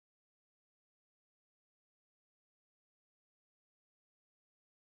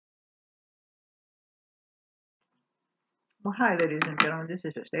Well, hi, ladies and gentlemen. This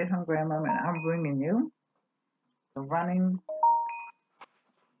is your stay-at-home grandmama, and the running.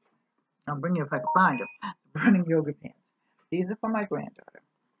 I'll bring you if I can find them. The running yoga pants. These are for my granddaughter.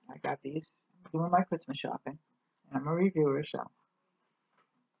 I got these doing my Christmas shopping, and I'm a reviewer, so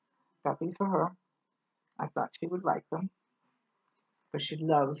got these for her. I thought she would like them, but she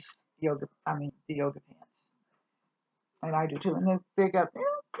loves yoga. The yoga pants, and I do too. And they got,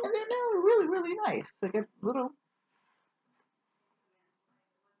 and they're really, really nice. They get little.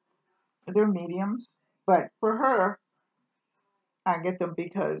 They're mediums, but for her, I get them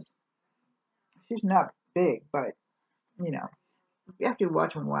because she's not big, but you know, after you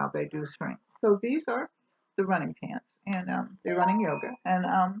watch them a while, they do shrink. So these are the running pants, and they're running yoga. And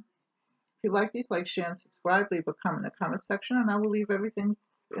if you like these, like, share, and subscribe. Leave a comment in the comment section, and I will leave everything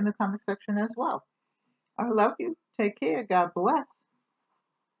in the comment section as well. I love you. Take care. God bless.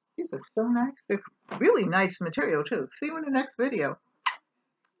 These are so nice. They're really nice material too. See you in the next video.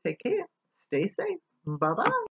 Take care. Stay safe. Bye bye.